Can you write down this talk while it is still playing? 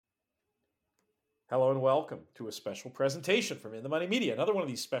Hello and welcome to a special presentation from In the Money Media. Another one of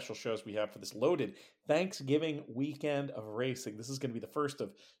these special shows we have for this loaded Thanksgiving weekend of racing. This is going to be the first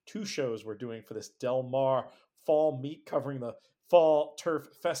of two shows we're doing for this Del Mar fall meet covering the Fall Turf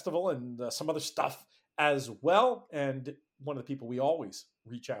Festival and some other stuff as well. And one of the people we always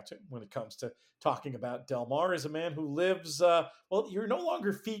reach out to when it comes to talking about Del Mar is a man who lives, well, you're no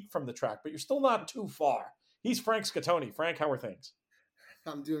longer feet from the track, but you're still not too far. He's Frank Scatoni. Frank, how are things?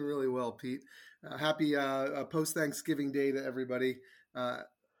 I'm doing really well, Pete. Happy post-Thanksgiving day to everybody.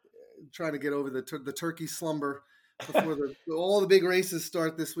 Trying to get over the turkey slumber before all the big races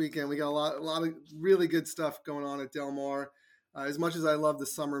start this weekend. We got a lot of really good stuff going on at Del Mar. As much as I love the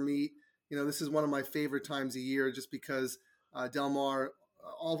summer meet, this is one of my favorite times a year just because Del Mar,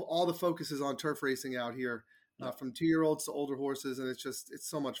 all the focus is on turf racing out here, from 2-year-olds to older horses, and it's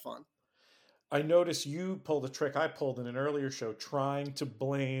so much fun. I noticed you pulled a trick I pulled in an earlier show, trying to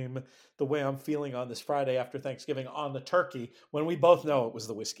blame the way I'm feeling on this Friday after Thanksgiving on the turkey, when we both know it was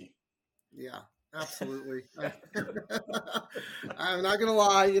the whiskey. Yeah, absolutely. I'm not going to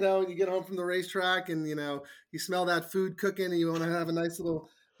lie, you get home from the racetrack and, you smell that food cooking and you want to have a nice little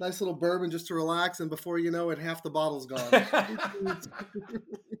bourbon just to relax. And before you know it, half the bottle's gone.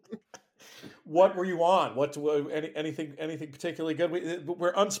 What were you on? Anything particularly good?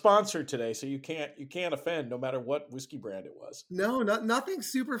 We're unsponsored today, so you can't offend, no matter what whiskey brand it was. No, nothing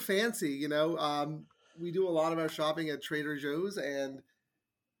super fancy. We do a lot of our shopping at Trader Joe's, and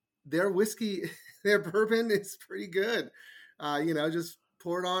their whiskey, their bourbon is pretty good. Just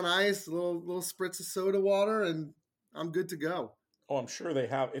pour it on ice, a little spritz of soda water, and I'm good to go. Oh, I'm sure they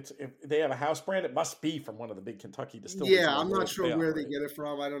have. If they have a house brand, it must be from one of the big Kentucky distilleries. Yeah, I'm not sure where they get it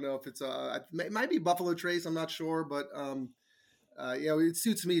from. I don't know if it's it might be Buffalo Trace. I'm not sure, but it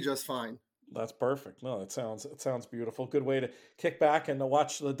suits me just fine. That's perfect. No, it sounds beautiful. Good way to kick back and to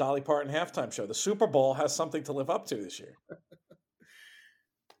watch the Dolly Parton halftime show. The Super Bowl has something to live up to this year.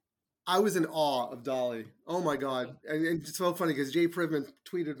 I was in awe of Dolly. Oh my God. And it's so funny because Jay Privman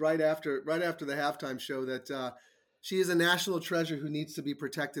tweeted right after the halftime show that she is a national treasure who needs to be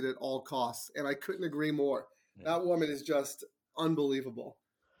protected at all costs. And I couldn't agree more. Yeah. That woman is just unbelievable.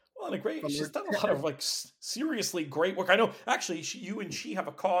 Well, and she's done a lot of seriously great work. I know actually you and she have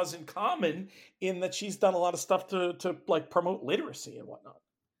a cause in common in that she's done a lot of stuff to promote literacy and whatnot.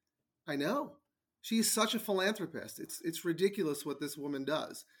 I know. She's such a philanthropist. It's ridiculous what this woman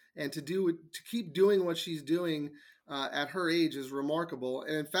does. And to keep doing what she's doing at her age is remarkable.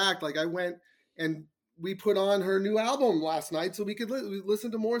 And in fact, I went and we put on her new album last night so we could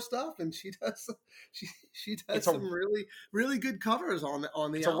listen to more stuff. And she does some really, really good covers on the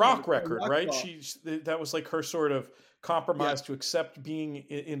album. It's a rock record, right? That was her sort of compromise to accept being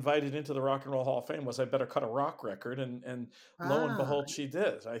invited into the Rock and Roll Hall of Fame was I better cut a rock record, and lo and behold, she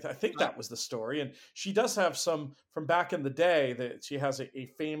did. I think that was the story. And she does have some from back in the day that she has a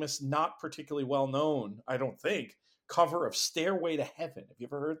famous, not particularly well known, I don't think, cover of Stairway to Heaven. Have you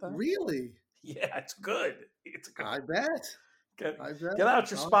ever heard that? Really? Yeah, it's good. It's good. I bet. Get out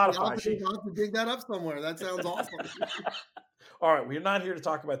your Spotify. I'll have to dig that up somewhere. That sounds awesome. All right, we're not here to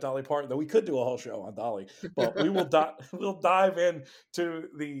talk about Dolly Parton, though we could do a whole show on Dolly, but we'll dive into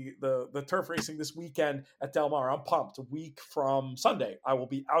the turf racing this weekend at Del Mar. I'm pumped. A week from Sunday, I will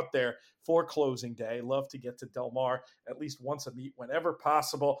be out there for closing day. Love to get to Del Mar at least once a meet whenever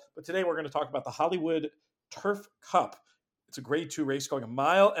possible. But today we're going to talk about the Hollywood Turf Cup. It's a Grade 2 race going 1.5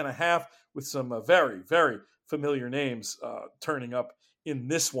 miles with some very, very familiar names turning up in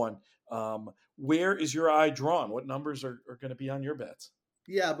this one. Where is your eye drawn? What numbers are going to be on your bets?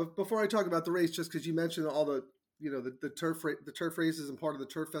 Yeah, but before I talk about the race, just because you mentioned all the the turf races and part of the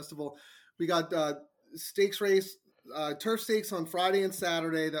turf festival, we got stakes race, turf stakes on Friday and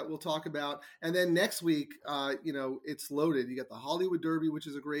Saturday that we'll talk about, and then next week, it's loaded. You got the Hollywood Derby, which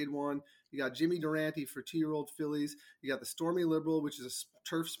is a Grade 1. You got Jimmy Durante for 2-year-old fillies. You got the Stormy Liberal, which is a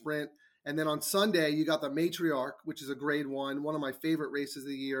turf sprint. And then on Sunday, you got the Matriarch, which is a Grade 1, one of my favorite races of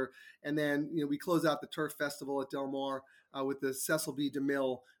the year. And then, we close out the Turf Festival at Del Mar with the Cecil B.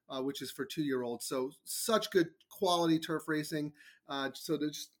 DeMille, which is for 2-year-olds. So such good quality turf racing. So to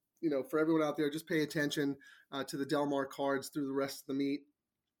just, for everyone out there, just pay attention to the Del Mar cards through the rest of the meet.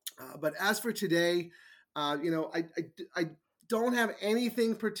 But as for today, I don't have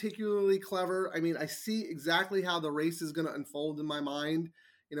anything particularly clever. I mean, I see exactly how the race is going to unfold in my mind.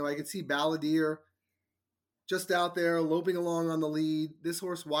 I could see Balladeer just out there loping along on the lead. This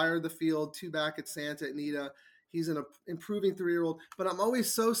horse wired the field 2 back at Santa Anita. He's an improving 3-year-old, but I'm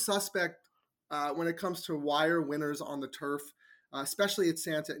always so suspect when it comes to wire winners on the turf, especially at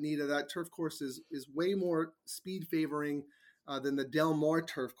Santa Anita. That turf course is way more speed favoring than the Del Mar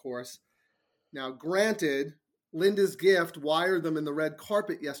turf course. Now, granted, Linda's Gift wired them in the red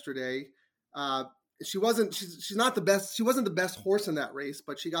carpet yesterday. She's not the best. She wasn't the best horse in that race,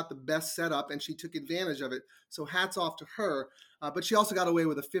 but she got the best setup and she took advantage of it. So hats off to her. But she also got away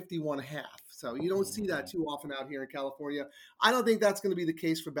with a 51.5. So you don't see that too often out here in California. I don't think that's going to be the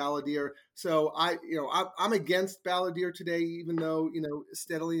case for Balladeer. So I'm against Balladeer today, even though,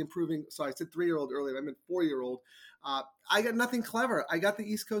 steadily improving. Sorry, I said 3-year-old earlier. I meant 4-year-old. I got nothing clever. I got the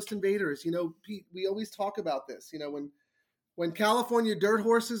East Coast Invaders. Pete, we always talk about this. When California dirt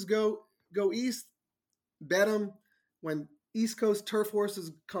horses go east, bet them. When East Coast turf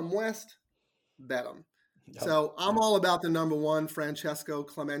horses come west, bet them. Yep. So I'm all about the number one, Francesco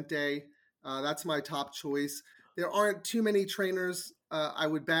Clemente. That's my top choice. There aren't too many trainers I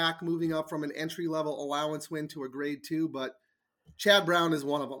would back moving up from an entry-level allowance win to a grade 2, but Chad Brown is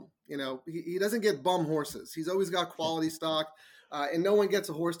one of them. He doesn't get bum horses. He's always got quality stock, and no one gets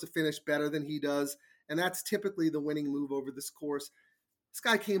a horse to finish better than he does, and that's typically the winning move over this course. This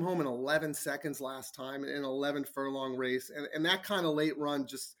guy came home in 11 seconds last time in an 11 furlong race, and that kind of late run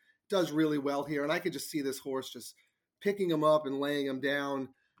just does really well here, and I could just see this horse just picking him up and laying him down,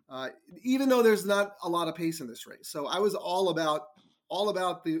 even though there's not a lot of pace in this race. So I was all about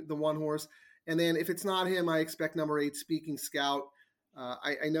the one horse, and then if it's not him, I expect number 8, Speaking Scout.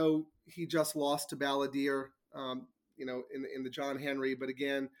 I know he just lost to Balladeer, in the John Henry, but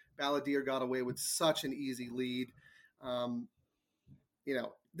again, Balladeer got away with such an easy lead.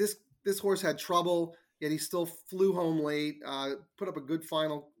 This horse had trouble, yet he still flew home late, put up a good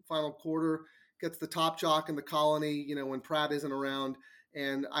final quarter, gets the top jock in the Colony, when Pratt isn't around.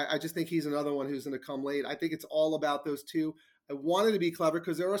 And I just think he's another one who's going to come late. I think it's all about those two. I wanted to be clever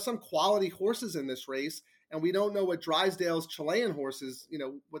because there are some quality horses in this race, and we don't know what Drysdale's Chilean horses,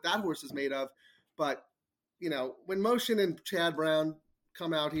 what that horse is made of. But, when Motion and Chad Brown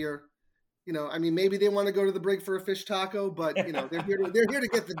come out here, maybe they want to go to the brig for a fish taco, but they're here to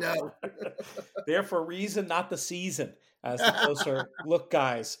get the dough. There for a reason, not the season, as the closer look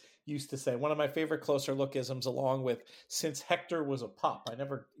guys used to say. One of my favorite closer look isms, along with since Hector was a pup. I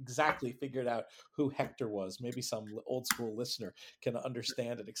never exactly figured out who Hector was. Maybe some old school listener can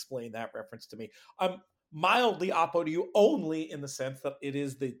understand and explain that reference to me. I'm mildly oppo to you only in the sense that it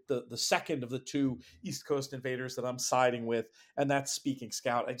is the second of the two East Coast Invaders that I'm siding with, and that's Speaking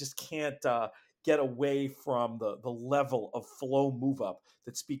Scout. I just can't get away from the level of flow move up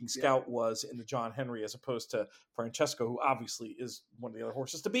that Speaking Scout was in the John Henry, as opposed to Francesco, who obviously is one of the other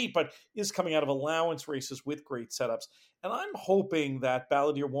horses to beat, but is coming out of allowance races with great setups. And I'm hoping that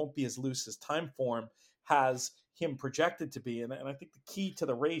Balladeer won't be as loose as Time Form has him projected to be. And I think the key to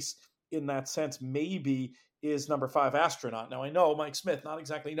the race in that sense maybe is number 5, Astronaut. Now I know Mike Smith, not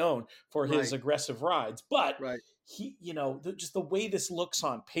exactly known for his aggressive rides, but he, just the way this looks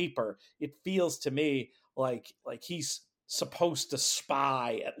on paper, it feels to me like he's supposed to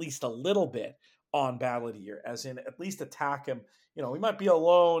spy at least a little bit on Balladeer, as in at least attack him. He might be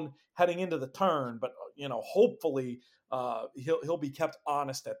alone heading into the turn, but hopefully he'll be kept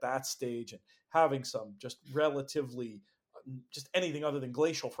honest at that stage and having some just relatively just anything other than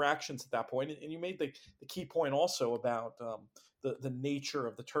glacial fractions at that point. And you made the key point also about the nature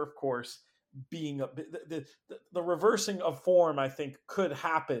of the turf course being the reversing of form, I think, could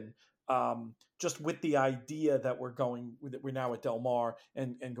happen just with the idea that we're now at Del Mar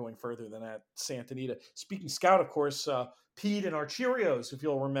and going further than at Santa Anita. Speaking Scout, of course, Pete and our Cheerios, if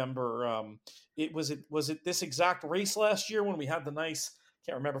you'll remember, was it this exact race last year when we had the nice,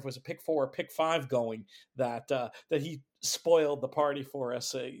 can't remember if it was a pick 4 or pick 5 going, that he spoiled the party for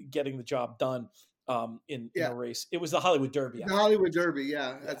us, getting the job done in a race. It was the Hollywood Derby. The Hollywood Derby,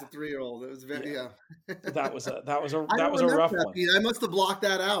 as a 3-year-old, it was very that was a rough one. Pete. I must have blocked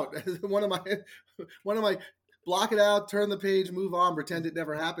that out. one of my block it out, turn the page, move on, pretend it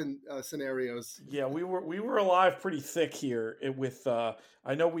never happened scenarios. Yeah, we were alive pretty thick here with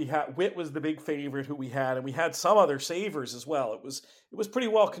I know we had Witt was the big favorite who we had, and we had some other savers as well. It was pretty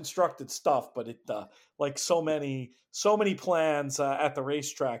well constructed stuff, but it like so many plans at the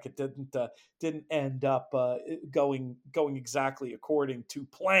racetrack, it didn't end up going exactly according to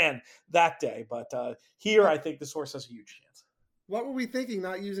plan that day. But here, I think this horse has a huge chance. What were we thinking?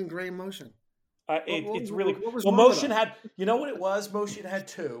 Not using Gray Motion. It's really well. Motion had, what it was? Motion had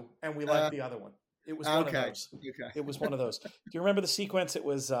 2, and we liked the other one. It was one of those. Okay. It was one of those. Do you remember the sequence? It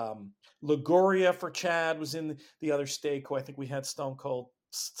was Liguria for Chad was in the other stake, who I think we had Stone Cold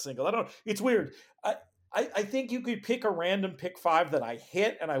Single. I don't know. It's weird. I think you could pick a random pick 5 that I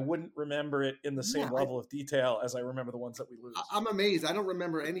hit, and I wouldn't remember it in the same Yeah, level of detail as I remember the ones that we lose. I'm amazed. I don't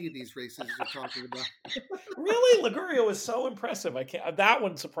remember any of these races you're talking about. Really, Liguria was so impressive. I can't. That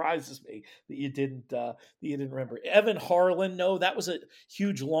one surprises me that you didn't remember. Evan Harlan, no, that was a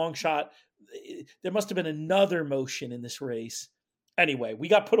huge long shot. There must have been another motion in this race. Anyway, we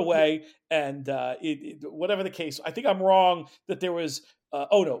got put away, and whatever the case, I think I'm wrong that there was.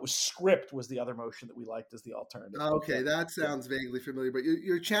 Oh no, it was Script was the other motion that we liked as the alternative. Okay, that sounds vaguely familiar, but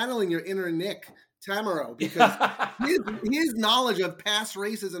you're channeling your inner Nick Tamaro because his knowledge of past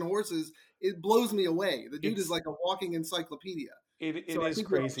races and horses, it blows me away. The dude is like a walking encyclopedia. It So I is think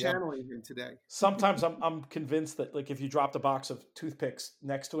crazy. we're channeling him today. Sometimes I'm convinced that like if you dropped a box of toothpicks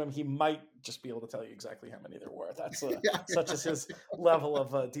next to him, he might just be able to tell you exactly how many there were. That's such as his level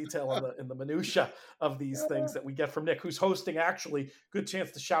of detail in the minutia of these things that we get from Nick, who's hosting. Actually, good chance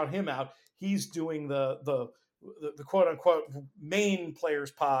to shout him out. He's doing the quote unquote main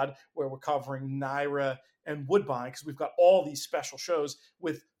players pod where we're covering Naira and Woodbine because we've got all these special shows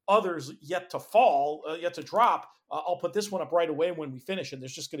with others yet to fall, yet to drop. I'll put this one up right away when we finish, and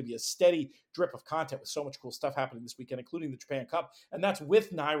there's just going to be a steady drip of content with so much cool stuff happening this weekend, including the Japan Cup, and that's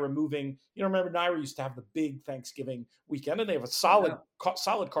with Naira moving. You know, remember Naira used to have the big Thanksgiving weekend, and they have a solid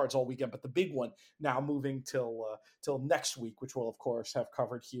cards all weekend, but the big one now moving till next week, which we'll of course have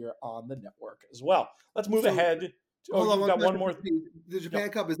covered here on the network as well. Let's move ahead. Hold on, you got one more. The Japan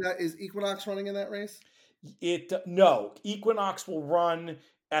Cup, is Equinox running in that race? No, Equinox will run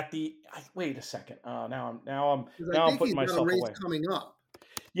at the. Wait a second. Now I'm putting myself away. Coming up.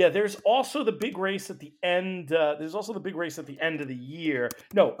 Yeah, there's also the big race at the end. There's also the big race at the end of the year.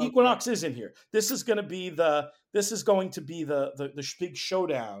 No, Equinox is in here. This is going to be the big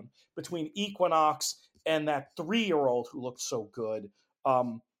showdown between Equinox and that 3-year-old who looked so good.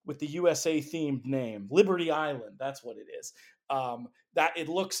 With the USA themed name, Liberty Island. That's what it is. That it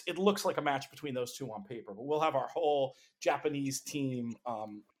looks like a match between those two on paper, but we'll have our whole Japanese team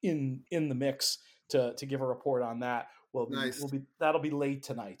in the mix to give a report on that. That'll be late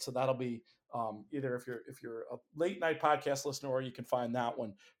tonight, so that'll be either if you're a late night podcast listener, or you can find that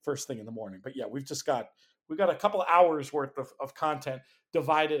one first thing in the morning. But yeah, we've got a couple of hours worth of content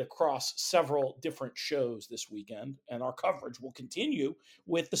divided across several different shows this weekend, and our coverage will continue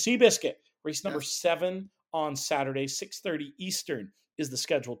with the Seabiscuit race number 7 on Saturday, 6:30 Eastern is the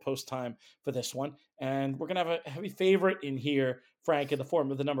scheduled post time for this one. And we're going to have a heavy favorite in here, Frank, in the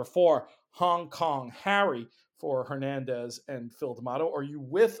form of the number 4, Hong Kong Harry for Hernandez and Phil D'Amato. Are you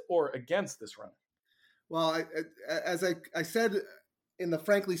with or against this run? Well, as I said in the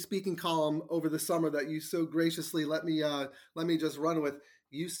Frankly Speaking column over the summer that you so graciously let me just run with,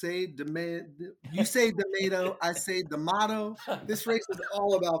 you say tomato, I say D'Amato. This race is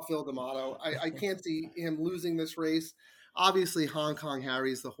all about Phil D'Amato. I can't see him losing this race. Obviously, Hong Kong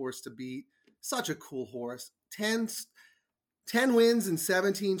Harry's the horse to beat. Such a cool horse. 10 wins and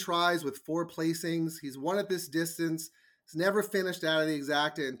 17 tries with 4 placings. He's won at this distance. He's never finished out of the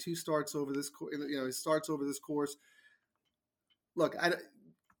exacta, and 2 starts over this. He starts over this course. Look,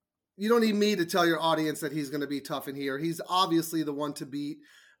 you don't need me to tell your audience that he's going to be tough in here. He's obviously the one to beat.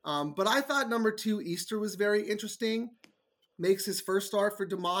 But I thought number 2, Easter, was very interesting. Makes his first start for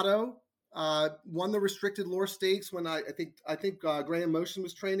D'Amato. Won the restricted lure stakes when I think Graham Motion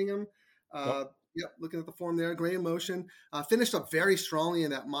was training him. Yep, looking at the form there, Graham Motion finished up very strongly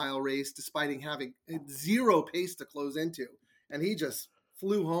in that mile race, despite having 0 pace to close into, and he just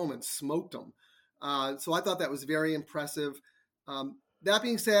flew home and smoked them. So I thought that was very impressive. That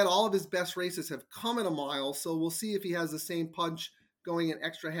being said, all of his best races have come in a mile, so we'll see if he has the same punch going an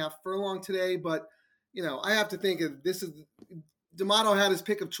extra half furlong today. But I have to think of this is D'Amato had his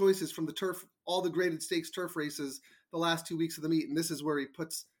pick of choices from the turf, all the graded stakes turf races the last 2 weeks of the meet, and this is where he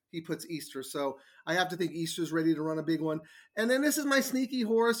puts Easter. So I have to think Easter's ready to run a big one. And then this is my sneaky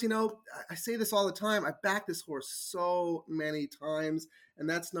horse. I say this all the time. I backed this horse so many times, and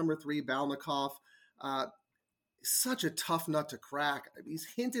that's number 3, Balnikov. Such a tough nut to crack. He's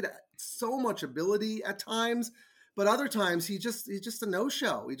hinted at so much ability at times, but other times he's just a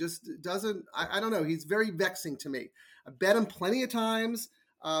no-show. He just doesn't. I don't know. He's very vexing to me. I bet him plenty of times,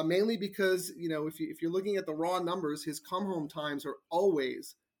 mainly because if you're looking at the raw numbers, his come-home times are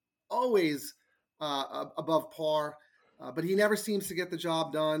always above par. But he never seems to get the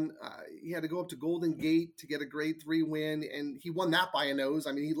job done. He had to go up to Golden Gate to get a grade 3 win, and he won that by a nose.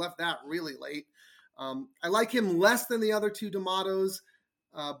 I mean, he left that really late. I like him less than the other 2 D'Amatos,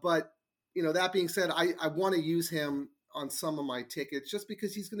 but that being said, I want to use him on some of my tickets just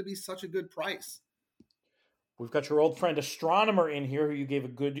because he's going to be such a good price. We've got your old friend Astronomer in here, who you gave a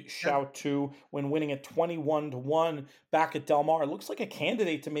good Yep. shout to when winning at 21-1 back at Del Mar. Looks like a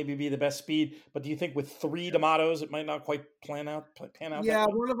candidate to maybe be the best speed, but do you think with 3 D'Amatos, it might not quite pan out Yeah, that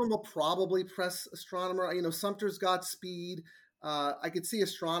way? one of them will probably press Astronomer. Sumter's got speed. I could see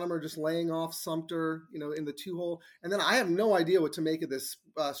Astronomer just laying off Sumter, in the 2-hole. And then I have no idea what to make of this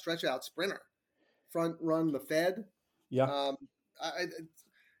stretch out sprinter. Front run the Fed. Yeah. Um, I,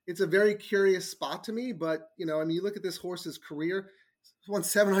 it's a very curious spot to me, but you look at this horse's career. He's won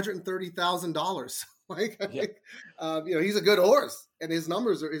 $730,000. Yeah. He's a good horse, and his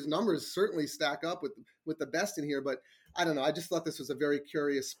numbers certainly stack up with the best in here. But I don't know. I just thought this was a very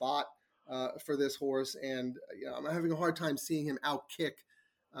curious spot for this horse, and I'm having a hard time seeing him outkick,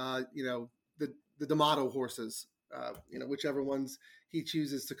 the D'Amato horses. Whichever ones he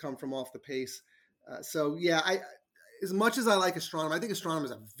chooses to come from off the pace. As much as I like Astronomer, I think Astronomer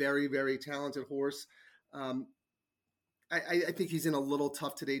is a very, very talented horse. I think he's in a little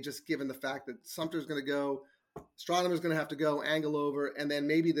tough today, just given the fact that Sumter's going to go, Astronomer's going to have to go angle over, and then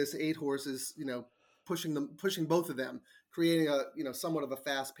maybe this 8 horse is, pushing both of them, creating a, somewhat of a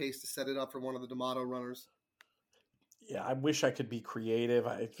fast pace to set it up for one of the D'Amato runners. Yeah, I wish I could be creative.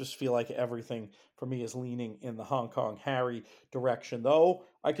 I just feel like everything for me is leaning in the Hong Kong Harry direction, though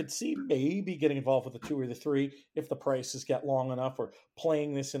I could see maybe getting involved with the 2 or the 3 if the prices get long enough, or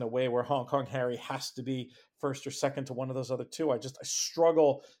playing this in a way where Hong Kong Harry has to be first or second to one of those other 2. I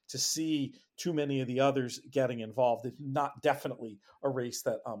struggle to see too many of the others getting involved. It's not definitely a race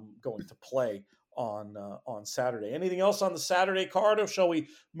that I'm going to play on Saturday. Anything else on the Saturday card, or shall we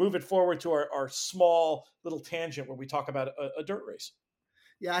move it forward to our small little tangent where we talk about a dirt race?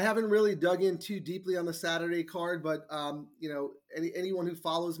 Yeah, I haven't really dug in too deeply on the Saturday card, but anyone who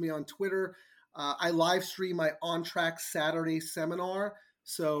follows me on Twitter, I live stream my On Track Saturday seminar.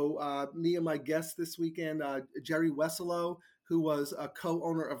 So me and my guest this weekend, Jerry Wesselow, who was a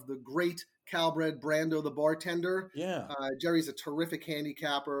co-owner of the great Calbred Brando the Bartender. Yeah. Jerry's a terrific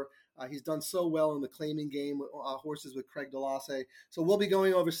handicapper. He's done so well in the claiming game, horses with Craig Delasse. So we'll be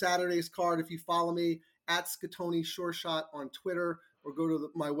going over Saturday's card. If you follow me at Scatoni Sure Shot on Twitter, or go to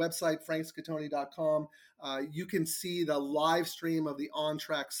my website, frankscatoni.com, you can see the live stream of the On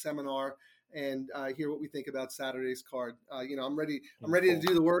Track seminar and hear what we think about Saturday's card. I'm ready to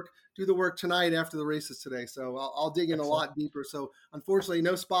do the work tonight after the races today. So I'll dig in a lot deeper. So unfortunately,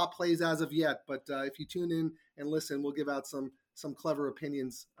 no spot plays as of yet, but if you tune in and listen, we'll give out some clever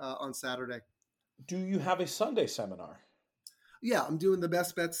opinions on Saturday. Do you have a Sunday seminar? Yeah, I'm doing the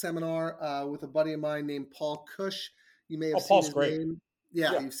Best Bet seminar with a buddy of mine named Paul Cush. You may have seen Paul's his great. name.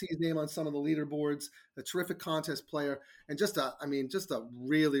 Yeah, you've seen his name on some of the leaderboards. A terrific contest player, and just a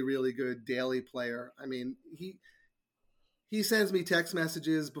really, really good daily player. I mean, he sends me text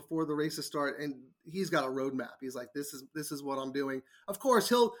messages before the races start, and he's got a roadmap. He's like, this is what I'm doing. Of course,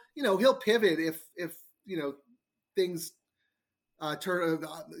 he'll pivot if things turn.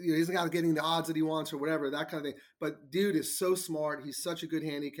 He's not getting the odds that he wants or whatever, that kind of thing. But dude is so smart. He's such a good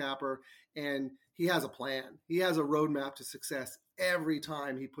handicapper, and he has a plan. He has a roadmap to success every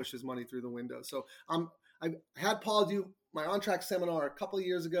time he pushes money through the window. So I had Paul do my On Track seminar a couple of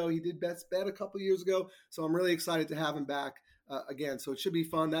years ago. He did Best Bet a couple of years ago. So I'm really excited to have him back again. So it should be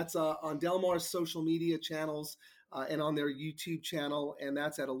fun. That's on Del Mar's social media channels and on their YouTube channel. And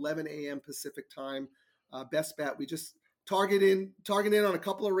that's at 11 a.m. Pacific time. Best Bet. We just target in on a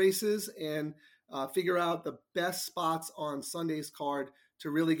couple of races and figure out the best spots on Sunday's card to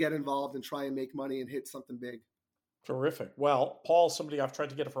really get involved and try and make money and hit something big. Terrific. Well, Paul, somebody I've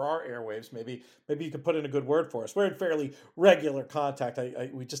tried to get for our airwaves. Maybe you could put in a good word for us. We're in fairly regular contact.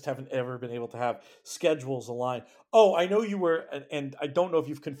 We just haven't ever been able to have schedules aligned. Oh, I know you were, and I don't know if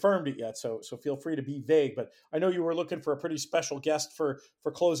you've confirmed it yet, so feel free to be vague, but I know you were looking for a pretty special guest for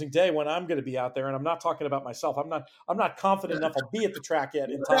closing day when I'm going to be out there, and I'm not talking about myself. I'm not confident enough I'll be at the track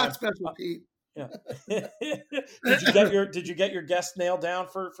yet in time. Not special, Pete. Yeah. Did you get your guest nailed down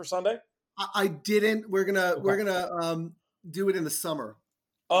for Sunday? I didn't. We're gonna do it in the summer.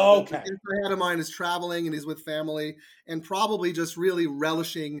 Okay. The friend of mine is traveling and he's with family and probably just really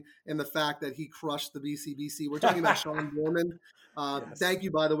relishing in the fact that he crushed the BCBC. We're talking about Sean Borman. Yes. Thank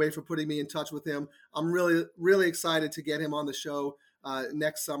you, by the way, for putting me in touch with him. I'm really, really excited to get him on the show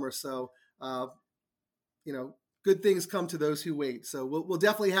next summer. So, good things come to those who wait. So we'll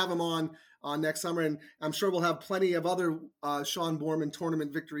definitely have him on next summer. And I'm sure we'll have plenty of other Sean Borman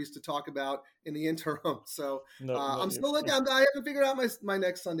tournament victories to talk about in the interim. So I'm still looking. I haven't figured out my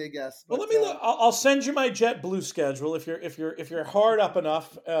next Sunday guest. Well, let me look. I'll send you my JetBlue schedule if you're hard up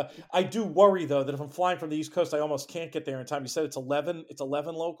enough. I do worry though that if I'm flying from the East Coast, I almost can't get there in time. You said it's 11. It's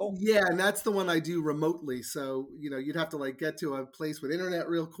 11 local. Yeah, and that's the one I do remotely. So you'd have to like get to a place with internet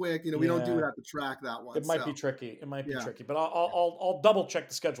real quick. We don't do it at the track that one. It might be tricky. It might be tricky, but I'll double check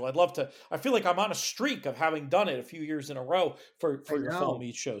the schedule. I'd love to. I feel like I'm on a streak of having done it a few years in a row for your fall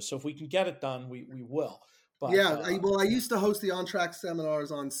meet shows. So if we can get it done, we will. But, I used to host the on-track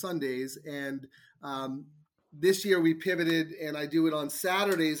seminars on Sundays, and this year we pivoted, and I do it on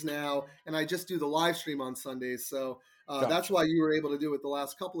Saturdays now, and I just do the live stream on Sundays. So that's why you were able to do it the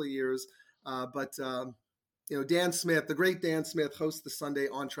last couple of years. But Dan Smith, the great Dan Smith, hosts the Sunday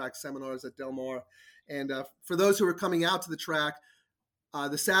on-track seminars at Del Mar. And for those who are coming out to the track,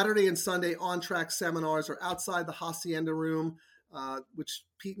 the Saturday and Sunday on-track seminars are outside the Hacienda Room, which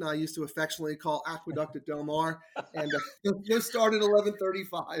Pete and I used to affectionately call Aqueduct at Del Mar, and just started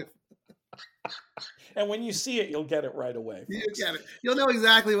 11:35. And when you see it, you'll get it right away. You get it. You'll know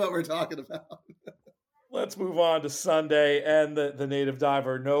exactly what we're talking about. Let's move on to Sunday and the native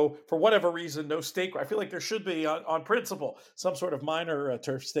diver. No, for whatever reason, no stake. I feel like there should be, on principle, some sort of minor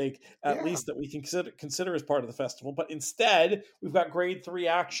turf stake, at least that we can consider as part of the festival. But instead, we've got grade 3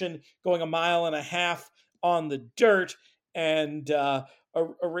 action going 1.5 miles on the dirt, and a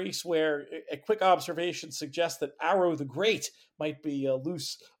race where a quick observation suggests that Arrow the Great might be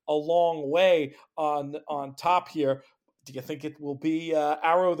loose a long way on top here. Do you think it will be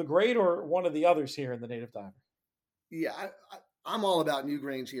Arrow the Great or one of the others here in the native diver? Yeah, I'm all about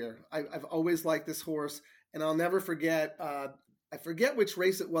Newgrange here. I've always liked this horse, and I'll never forget. I forget which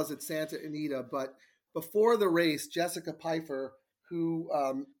race it was at Santa Anita, but before the race, Jessica Pfeiffer, who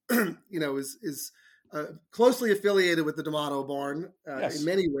is closely affiliated with the D'Amato Barn in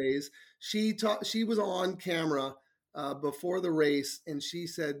many ways, she was on camera before the race, and she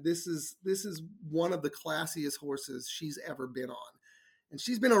said this is one of the classiest horses she's ever been on, and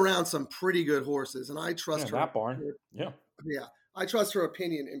she's been around some pretty good horses, and I trust her. That barn, I trust her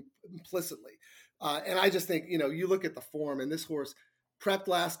opinion implicitly, and I just think you look at the form, and this horse prepped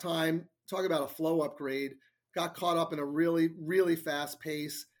last time. Talk about a flow upgrade. Got caught up in a really really fast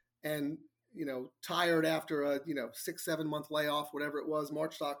pace, and tired after a 6-7 month layoff, whatever it was,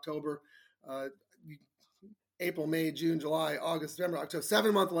 March to October. April, May, June, July, August, September, October,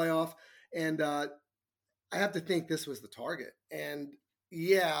 7-month layoff. And I have to think this was the target. And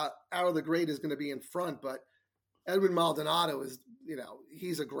Arrow the Great is going to be in front, but Edwin Maldonado is,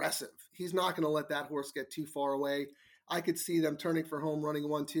 he's aggressive. He's not going to let that horse get too far away. I could see them turning for home, running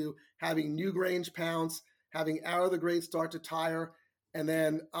 1-2, having Newgrange pounce, having Arrow the Great start to tire. And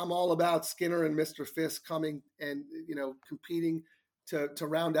then I'm all about Skinner and Mr. Fisk coming and, competing to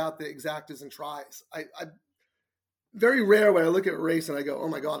round out the exactas and tries. I very rare when I look at a race and I go, oh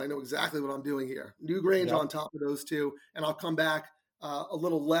my God, I know exactly what I'm doing here. Newgrange on top of those two, and I'll come back a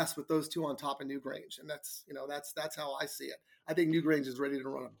little less with those two on top of Newgrange. And that's how I see it. I think Newgrange is ready to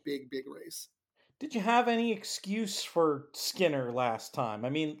run a big, big race. Did you have any excuse for Skinner last time? I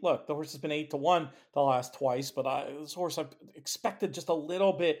mean, look, the horse has been 8-1 the last twice, but this horse I've expected just a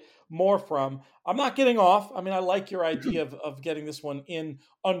little bit more from. I'm not getting off. I mean, I like your idea of getting this one in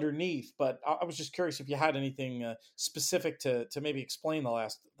underneath, but I was just curious if you had anything specific to maybe explain the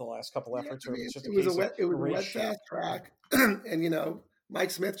last couple efforts. Or it's just it was a wet fast track, and Mike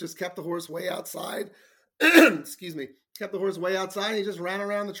Smith just kept the horse way outside. Excuse me, kept the horse way outside, and he just ran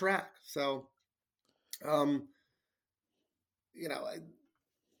around the track. So.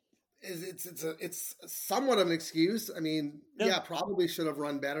 It's somewhat of an excuse. I mean, probably should have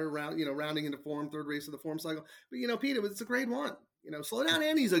run better rounding into form, third race of the form cycle. But Pete, it's a grade 1. Slow down.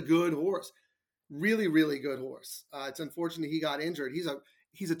 Andy's a good horse, really, really good horse. It's unfortunate he got injured.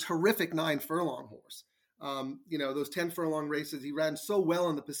 He's a terrific 9 furlong horse. Those 10 furlong races he ran so well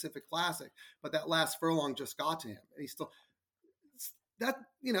in the Pacific Classic, but that last furlong just got to him, and he still. And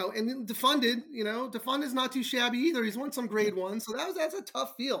Defunded is not too shabby either. He's won some grade 1. So that's a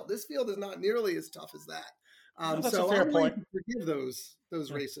tough field. This field is not nearly as tough as that. That's a fair point. To forgive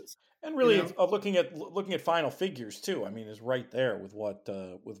those races. And really, looking at final figures too. I mean, is right there with what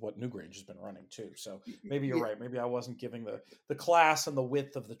Newgrange has been running too. So maybe you're right. Maybe I wasn't giving the class and the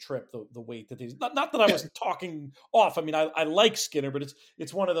width of the trip the weight that he's not that I wasn't talking off. I mean, I like Skinner, but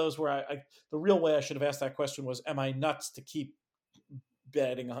it's one of those where the real way I should have asked that question was, am I nuts to keep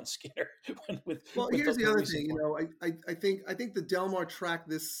betting on Skinner? Here's the other thing. I think the Del Mar track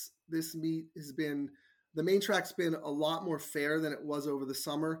this meet has been, the main track's been a lot more fair than it was over the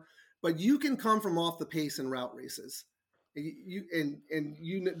summer. but you can come from off the pace in route races.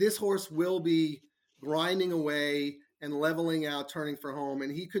 This horse will be grinding away and leveling out, turning for home,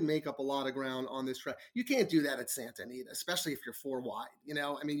 and he could make up a lot of ground on this track. You can't do that at Santa Anita, especially if you're 4 wide.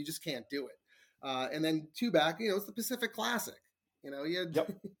 You just can't do it. And then 2 back, it's the Pacific Classic. You had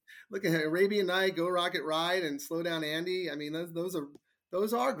look at Arabian Night, Go Rocket Ride, and Slow Down Andy. I mean, those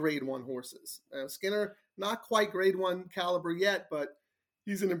are Grade 1 horses. Skinner, not quite Grade 1 caliber yet, but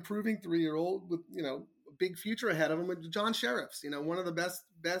he's an improving 3-year-old with a big future ahead of him with John Sheriffs. One of the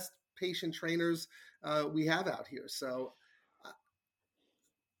best patient trainers we have out here. So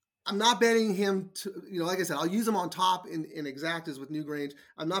I'm not betting him to, like I said, I'll use him on top in exactas with Newgrange.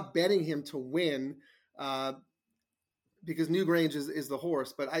 I'm not betting him to win because Newgrange is the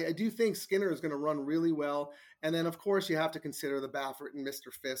horse. But I do think Skinner is going to run really well. And then, of course, you have to consider the Baffert and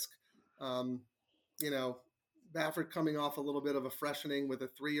Mr. Fisk. Baffert coming off a little bit of a freshening with a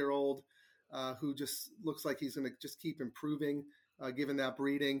 3-year-old who just looks like he's going to just keep improving given that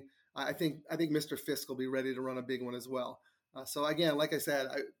breeding. I think Mr. Fisk will be ready to run a big one as well. So again, like I said,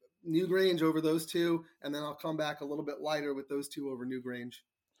 Newgrange over those 2, and then I'll come back a little bit lighter with those 2 over Newgrange.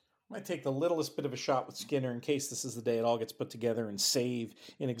 I might take the littlest bit of a shot with Skinner in case this is the day it all gets put together and save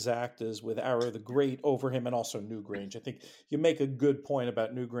in exactas with Arrow the Great over him and also Newgrange. I think you make a good point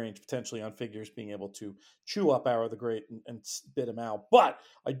about Newgrange potentially on figures being able to chew up Arrow the Great and spit him out. But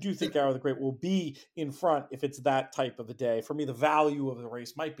I do think Arrow the Great will be in front if it's that type of a day. For me, the value of the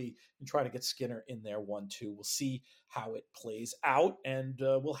race might be in trying to get Skinner in there 1-2. We'll see how it plays out, and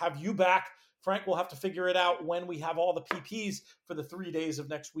we'll have you back. Frank, we'll have to figure it out when we have all the PPs for the 3 days of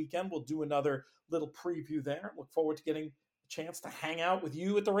next weekend. We'll do another little preview there. Look forward to getting a chance to hang out with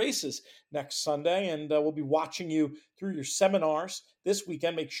you at the races next Sunday, and we'll be watching you through your seminars this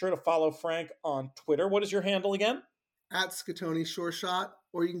weekend. Make sure to follow Frank on Twitter. What is your handle again? At Scatoni Sure Shot,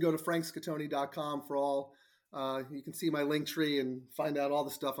 or you can go to frankscatoni.com for all. You can see my link tree and find out all the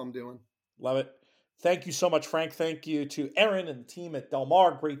stuff I'm doing. Love it. Thank you so much, Frank. Thank you to Aaron and the team at Del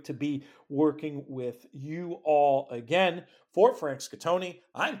Mar. Great to be working with you all again. For Frank Scatoni,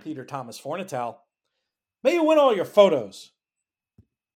 I'm Peter Thomas Fornatel. May you win all your photos